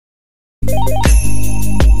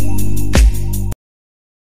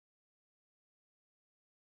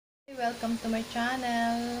Welcome to my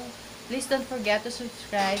channel. Please don't forget to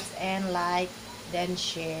subscribe and like, then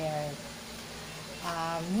share.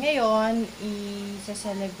 Ngayon,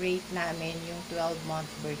 i-celebrate namin yung 12-month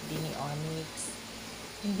birthday ni Onyx.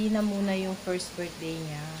 Hindi na muna yung first birthday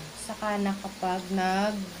niya. Saka na kapag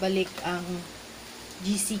nagbalik ang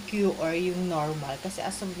ECQ or yung normal. Kasi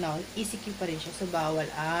as of now, ECQ pa rin siya. So, bawal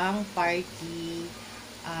ang party,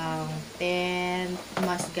 ang tent,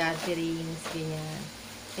 mass gatherings, ganyan.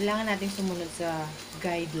 Kailangan natin sumunod sa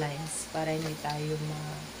guidelines para hindi tayo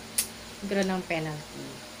magkaroon ng penalty.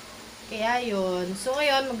 Kaya yun. So,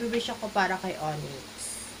 ngayon, mag-wish ako para kay Onyx.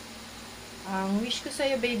 Ang wish ko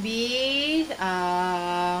sa'yo, baby,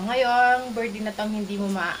 ngayon, birthday na tong hindi mo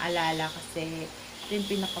maaalala kasi ito yung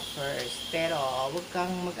pinaka-first. Pero, huwag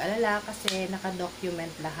kang mag-alala kasi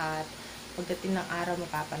naka-document lahat. Pagdating ng araw,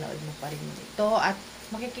 mapapanood mo pa rin ito. At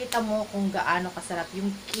makikita mo kung gaano kasarap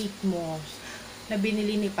yung cake mo na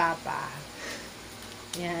binili ni Papa.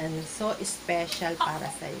 Yan. So, special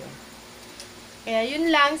para sa'yo. Kaya,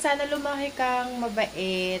 yun lang. Sana lumaki kang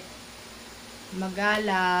mabait,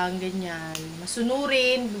 magalang, ganyan.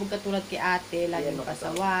 Masunurin. Huwag katulad kay ate. Laging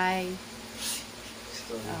pasaway.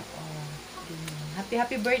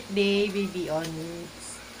 Happy birthday, baby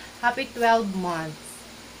Onyx. Happy 12 months.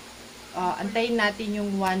 Antayin natin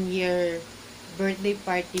yung 1 year birthday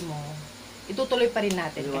party mo. Itutuloy pa rin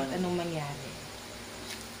natin kahit anong mangyari.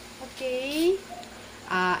 Okay?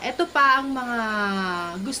 Ito pa ang mga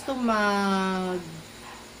gustong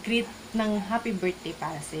mag-greet ng happy birthday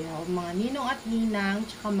para sa iyo. Mga ninong at ninang,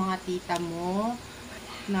 tsaka mga tita mo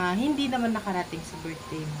na hindi naman nakarating sa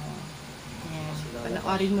birthday mo. Ayan.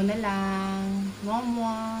 Panoorin mo na lang.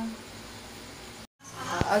 Mama.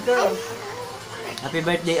 Happy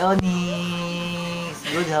birthday, Onyx!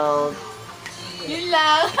 Good health! Yun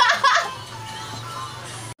lang!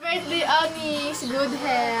 Birthday, Onyx! Good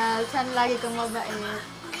health! Sana lagi kang mabait.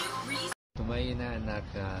 Tumayo na anak,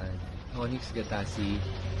 Onyx Gatasi.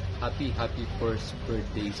 Happy first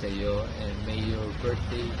birthday sa iyo, and may your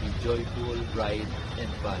birthday be joyful, bright,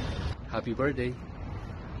 and fun. Happy birthday!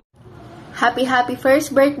 Happy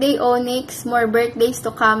first birthday, Onyx. More birthdays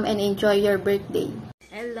to come and enjoy your birthday.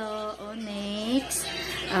 Hello, Onyx.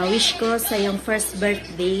 Wish ko sa iyong first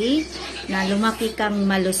birthday na lumaki kang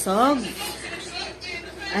malusog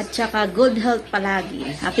at saka good health palagi.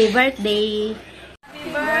 Happy birthday!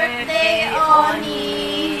 Happy birthday,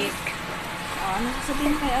 Onyx! Ano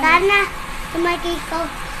sabihin kayo? Sana lumaki ko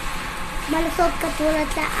malusog ka tulad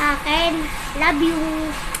sa akin. Love you!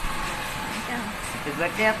 Happy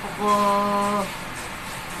birthday ako ko!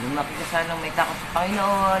 Lumaki ka sana may takot sa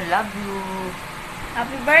Panginoon. Love you!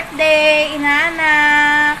 Happy birthday,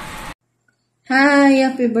 inanak! Hi,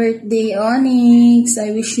 happy birthday, Onyx.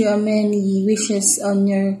 I wish you many wishes on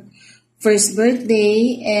your first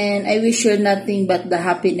birthday, and I wish you nothing but the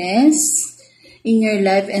happiness in your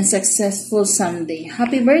life and successful someday.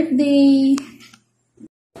 Happy birthday!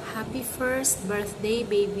 Happy first birthday,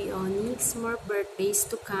 baby Onyx. More birthdays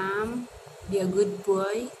to come. Be a good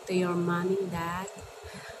boy to your mom and dad.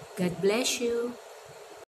 God bless you.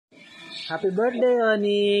 Happy birthday,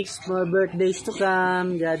 Onyx! More birthdays to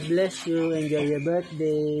come. God bless you. Enjoy your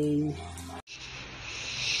birthday.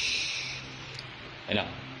 Ayan.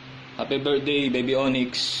 Happy birthday, baby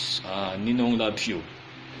Onyx. Ninong loves you.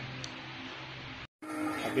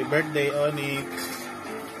 Happy birthday, Onyx.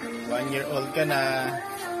 1-year-old ka na.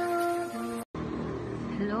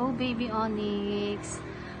 Hello, baby Onyx.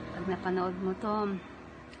 Pag napanood mo to,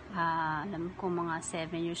 alam ko mga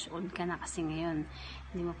 7 years old ka na kasi ngayon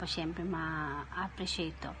hindi mo pa syempre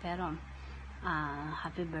ma-appreciate to, pero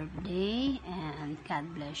happy birthday and God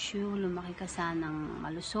bless you. Lumaki ka sanang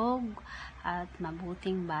malusog at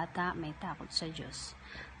mabuting bata, may takot sa Diyos.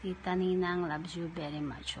 Tita Ninang loves you very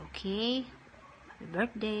much. Okay, happy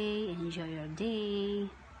birthday, enjoy your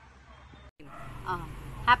day.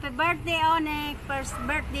 Happy birthday, Onyx! First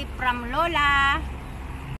birthday from Lola!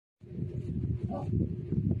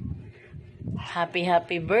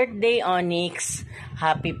 Happy birthday, Onyx.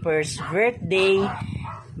 Happy first birthday.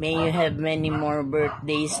 May you have many more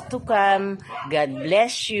birthdays to come. God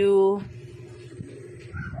bless you.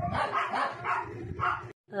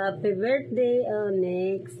 Happy birthday,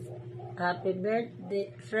 Onyx. Happy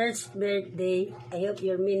birthday, first birthday. I hope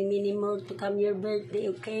you're many more to come your birthday,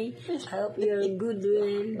 okay? I hope you're good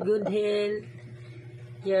health.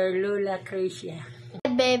 Your Lola Crecia.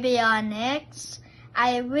 Baby Onyx,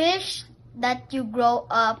 I wish that you grow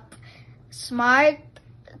up smart,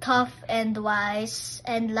 tough, and wise,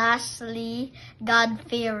 and lastly,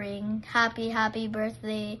 God-fearing. Happy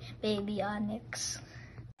birthday, baby Onyx.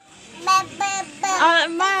 Hi,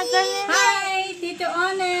 Tito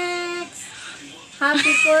Onyx!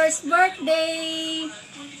 Happy first birthday!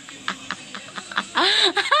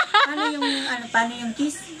 Paano yung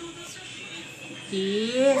kiss?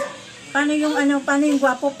 Kiss. Paano yung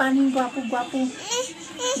gwapo? Gwapo.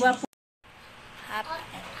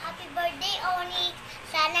 Happy birthday, Onyx.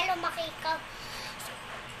 Sana lumaki ka.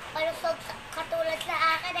 Palusog katulad sa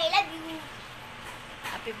akin. I love you.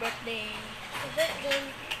 Happy birthday. Happy birthday.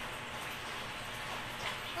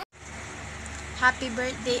 Happy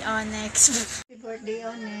birthday, Onyx. Happy birthday,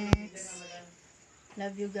 Onyx.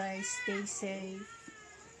 Love you guys. Stay safe.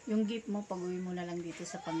 Yung gift mo, pag-uwi mo na lang dito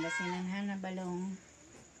sa Pangasinan, ha, na balong.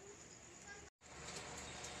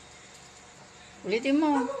 Ulitin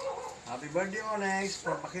mo. Happy birthday, Onyx,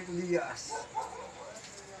 from Pakito Diaz.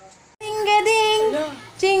 Ding-ga-ding!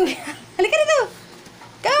 Ching! Halika dito!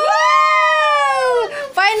 Go!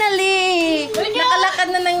 Finally! Nakalakad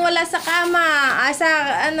na nang wala sa kama.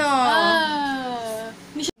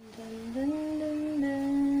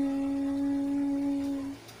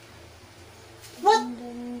 What?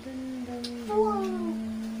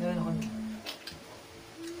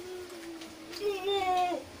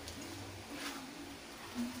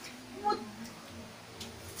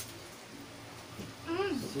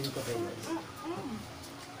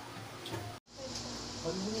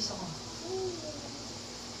 Pag-bilis ako.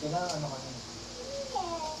 Kailangan ano ka na.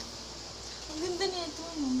 Ang ganda nito,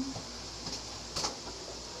 no?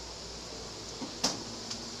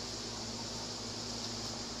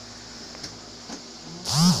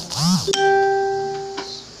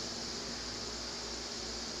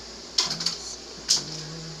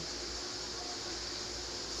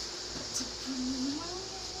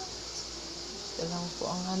 Ito lang po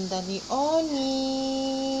ang handa ni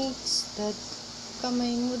Onyx.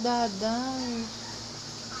 Kamay mo, daday.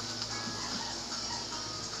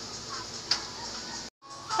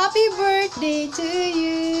 Happy birthday to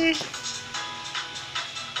you.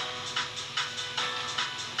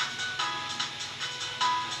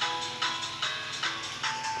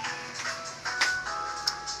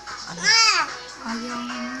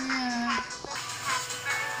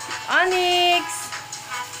 Onyx!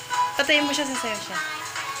 Patayin mo siya, sasayaw siya.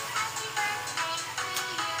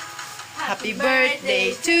 Happy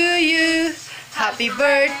birthday to you. Happy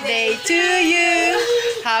birthday to you.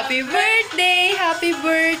 Happy birthday, happy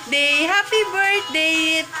birthday, happy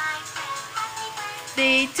birthday.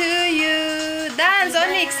 Day to you. Dance,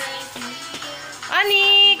 Onyx.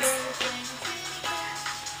 Onyx.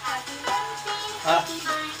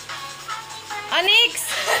 Onyx.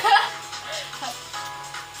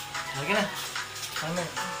 Halika na.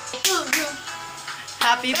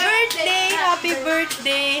 Happy birthday, happy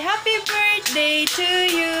birthday, happy birthday to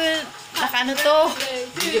you. Naka-ano to?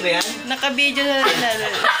 Video ba yan? Naka-video na.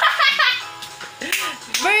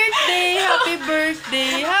 Birthday, happy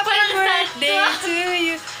birthday, happy birthday to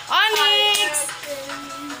you. Onyx!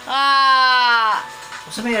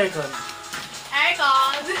 Gusto may aircon?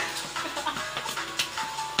 Aircon!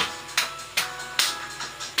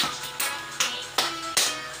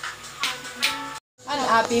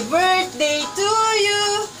 Happy birthday to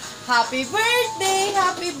you. Happy birthday,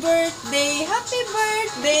 happy birthday, happy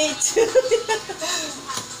birthday to you.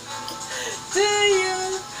 To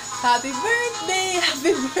you. Happy birthday,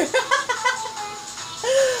 happy birthday.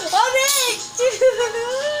 Onyx!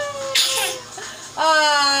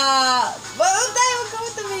 Huwag ka mo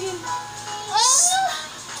tumingin.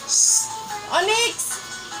 Onyx!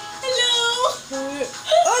 Hello!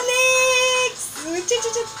 Onyx!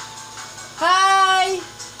 Hi!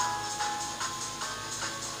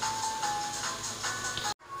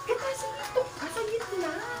 Nasa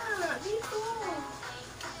gitna. Dito.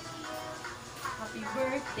 Happy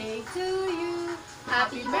birthday to you.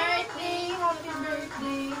 Happy birthday, happy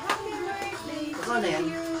birthday, happy birthday to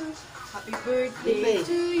you. Happy birthday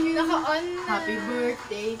to you. Naka-on na. Happy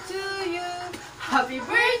birthday to you. Happy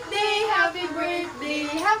birthday, happy birthday,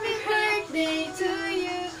 happy birthday to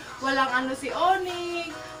you. Walang ano si Onyx.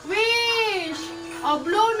 Wish! Oh,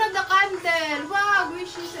 blow na the candle. Wag,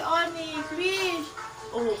 wish si Onyx. Wish.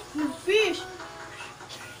 Oh, fish.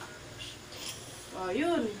 Oh,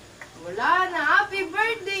 yun. Wala na. Happy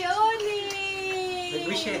birthday, Onyx!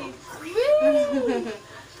 Nag-wish eh.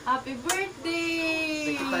 Happy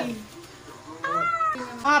birthday!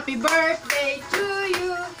 Happy birthday to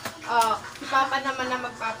you! Oh, si Papa naman na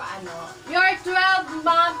magpapaano. Your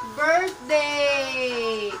 12-month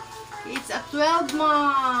birthday! It's a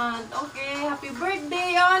 12-month. Okay, happy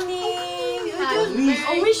birthday, Onyx!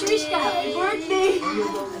 Oh, wish ka. Happy birthday!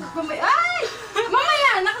 Ay!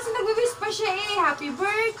 Mamaya na kasi nag-wish pa siya eh. Happy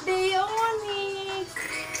birthday, Onyx!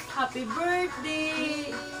 Happy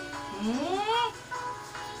birthday!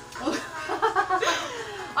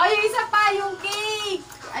 Ay, yung isa pa, yung cake!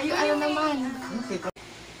 Ayaw naman. Okay,